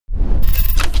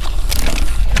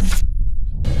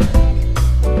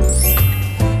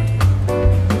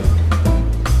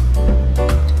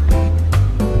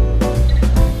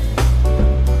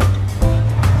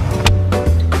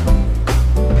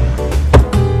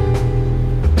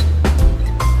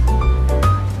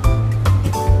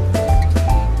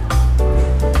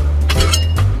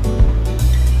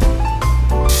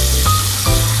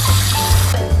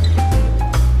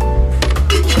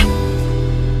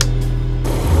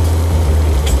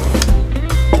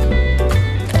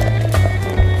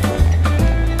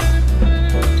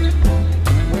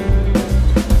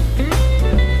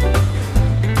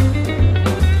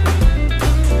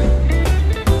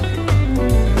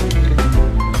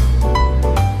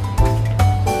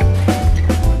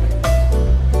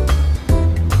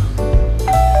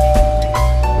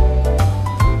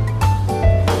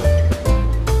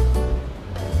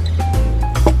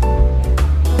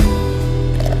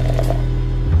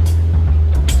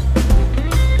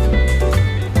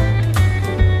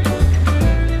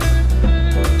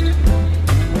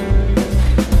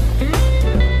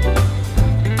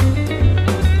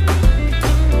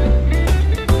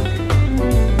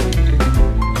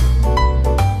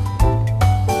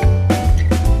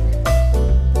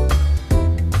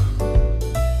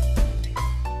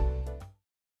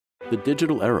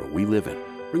digital era we live in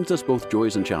brings us both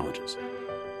joys and challenges.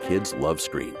 Kids love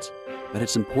screens, but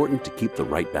it's important to keep the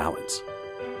right balance.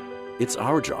 It's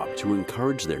our job to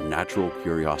encourage their natural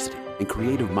curiosity and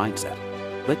creative mindset.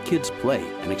 Let kids play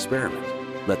and experiment.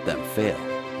 Let them fail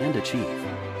and achieve.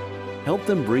 Help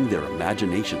them bring their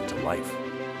imagination to life.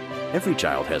 Every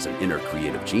child has an inner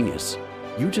creative genius.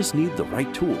 You just need the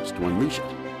right tools to unleash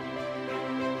it.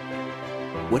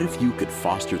 What if you could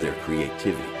foster their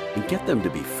creativity and get them to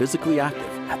be physically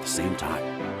active at the same time?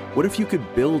 What if you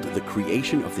could build the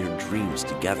creation of their dreams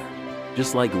together,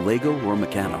 just like Lego or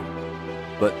Meccano,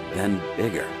 but then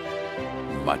bigger,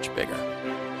 much bigger?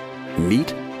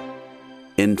 Meet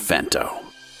Invento.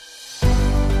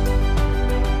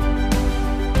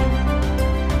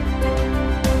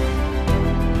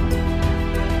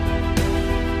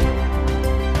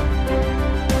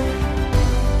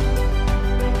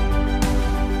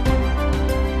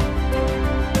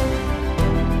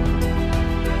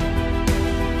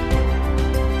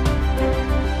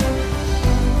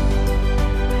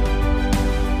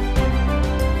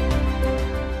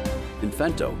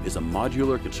 Invento is a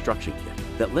modular construction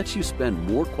kit that lets you spend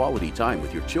more quality time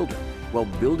with your children while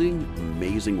building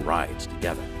amazing rides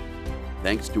together.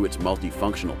 Thanks to its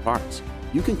multifunctional parts,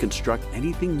 you can construct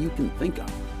anything you can think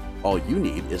of. All you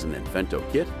need is an Invento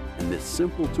kit and this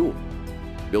simple tool.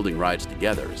 Building rides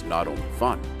together is not only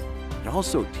fun, it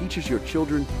also teaches your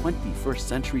children 21st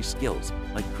century skills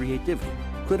like creativity,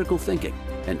 critical thinking,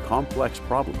 and complex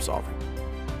problem solving.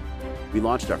 We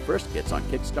launched our first kits on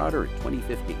Kickstarter in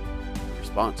 2015.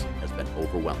 Response has been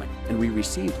overwhelming, and we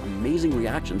received amazing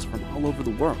reactions from all over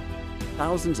the world.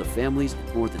 Thousands of families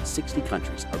in more than 60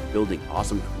 countries are building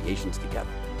awesome creations together.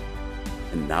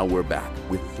 And now we're back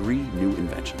with 3 new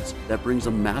inventions that brings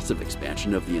a massive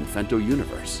expansion of the Invento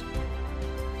universe.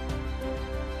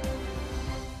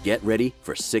 Get ready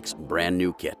for 6 brand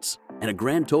new kits and a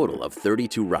grand total of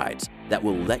 32 rides that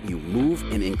will let you move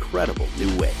in incredible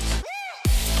new ways.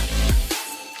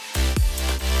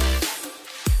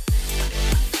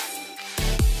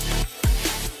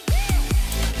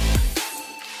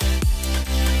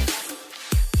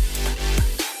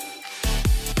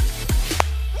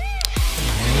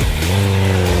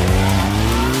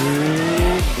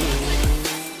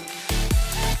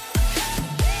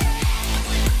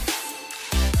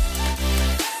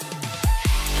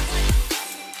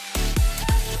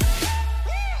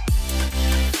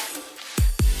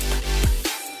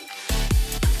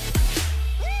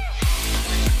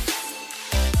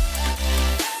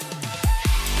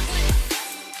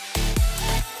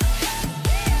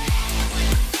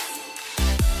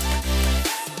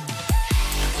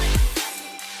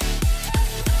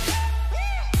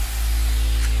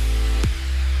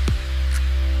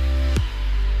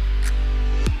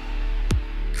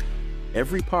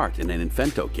 Every part in an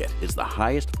Invento kit is the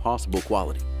highest possible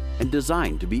quality and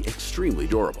designed to be extremely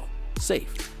durable,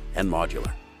 safe, and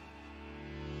modular.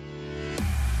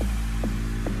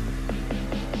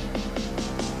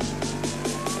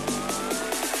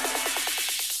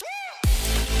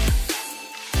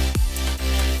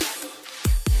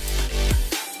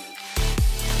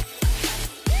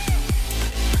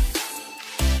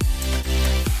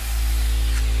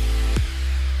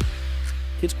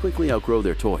 Kids quickly outgrow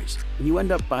their toys, and you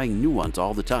end up buying new ones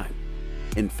all the time.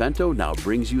 Invento now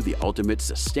brings you the ultimate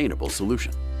sustainable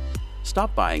solution.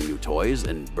 Stop buying new toys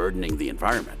and burdening the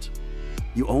environment.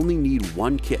 You only need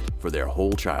one kit for their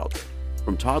whole childhood,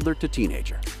 from toddler to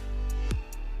teenager.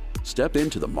 Step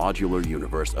into the modular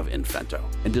universe of Invento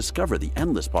and discover the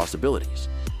endless possibilities.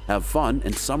 Have fun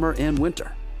in summer and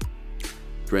winter.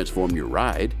 Transform your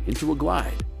ride into a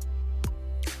glide.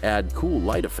 Add cool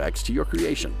light effects to your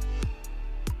creation.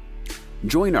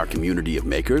 Join our community of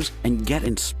makers and get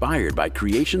inspired by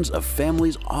creations of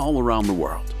families all around the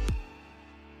world.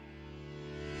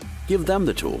 Give them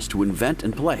the tools to invent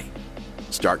and play.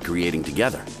 Start creating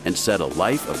together and set a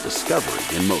life of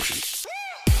discovery in motion.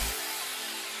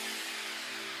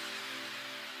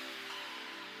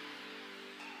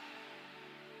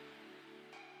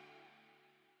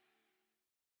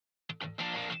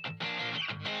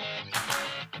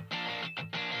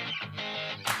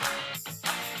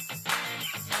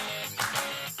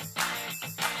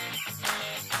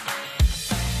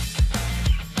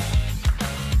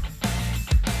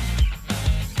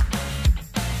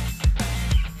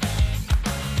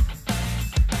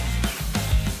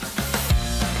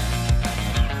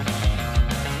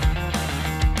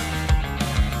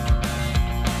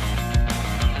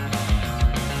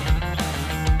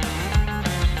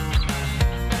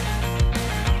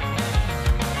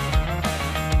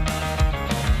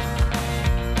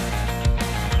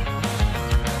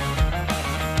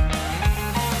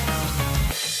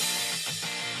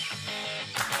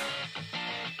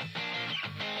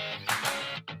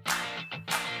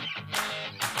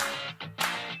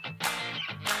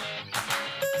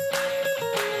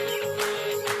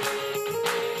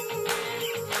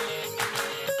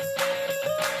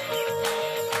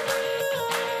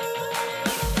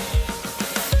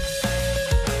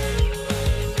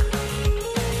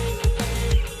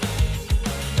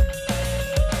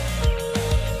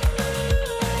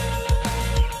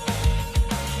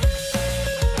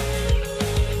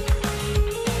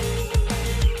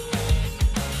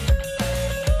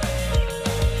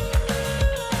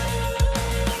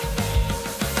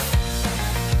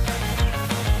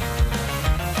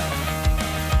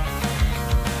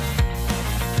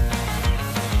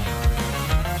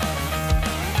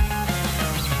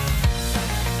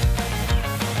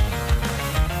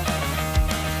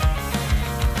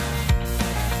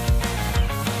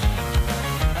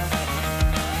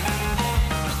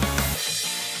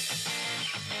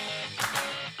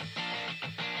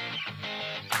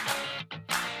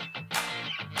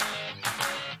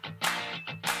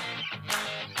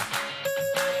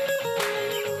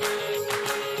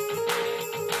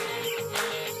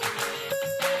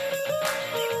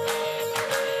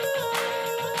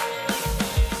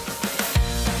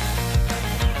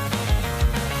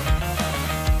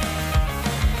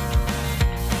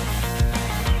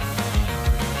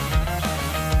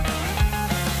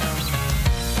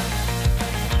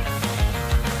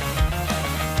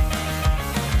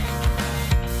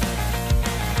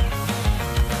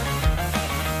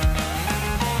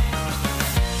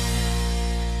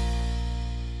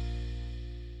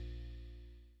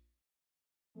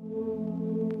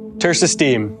 Tersa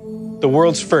Steam, the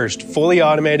world's first fully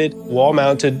automated,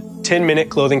 wall-mounted, 10-minute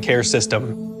clothing care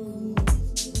system.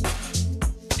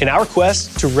 In our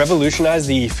quest to revolutionize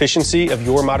the efficiency of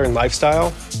your modern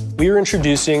lifestyle, we are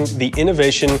introducing the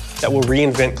innovation that will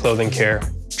reinvent clothing care,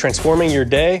 transforming your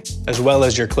day as well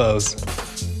as your clothes.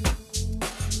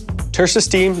 Tersa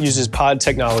Steam uses pod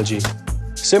technology,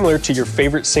 similar to your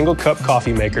favorite single-cup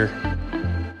coffee maker.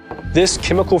 This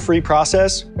chemical-free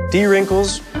process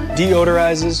de-wrinkles,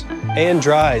 deodorizes, and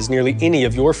dries nearly any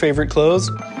of your favorite clothes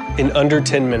in under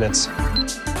 10 minutes.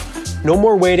 No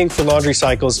more waiting for laundry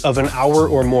cycles of an hour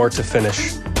or more to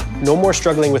finish. No more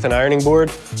struggling with an ironing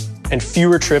board, and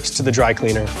fewer trips to the dry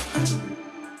cleaner.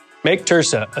 Make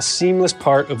Tersa a seamless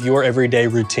part of your everyday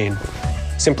routine.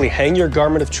 Simply hang your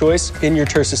garment of choice in your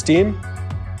Tersa Steam,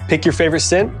 pick your favorite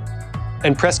scent,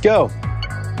 and press go.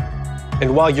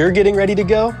 And while you're getting ready to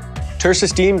go, Tersa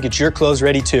Steam gets your clothes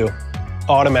ready too,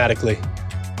 automatically.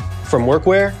 From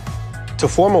workwear, to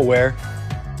formal wear,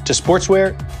 to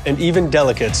sportswear, and even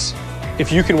delicates.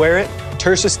 If you can wear it,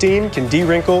 Tersa Steam can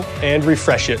de-wrinkle and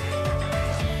refresh it.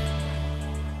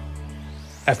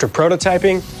 After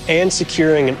prototyping and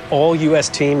securing an all-US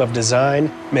team of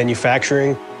design,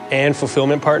 manufacturing, and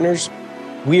fulfillment partners,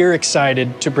 we are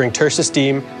excited to bring Tersa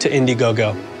Steam to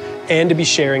Indiegogo and to be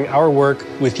sharing our work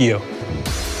with you.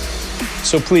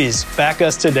 So please back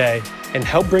us today and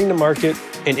help bring to market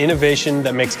an innovation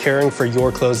that makes caring for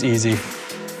your clothes easy,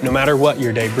 no matter what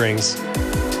your day brings.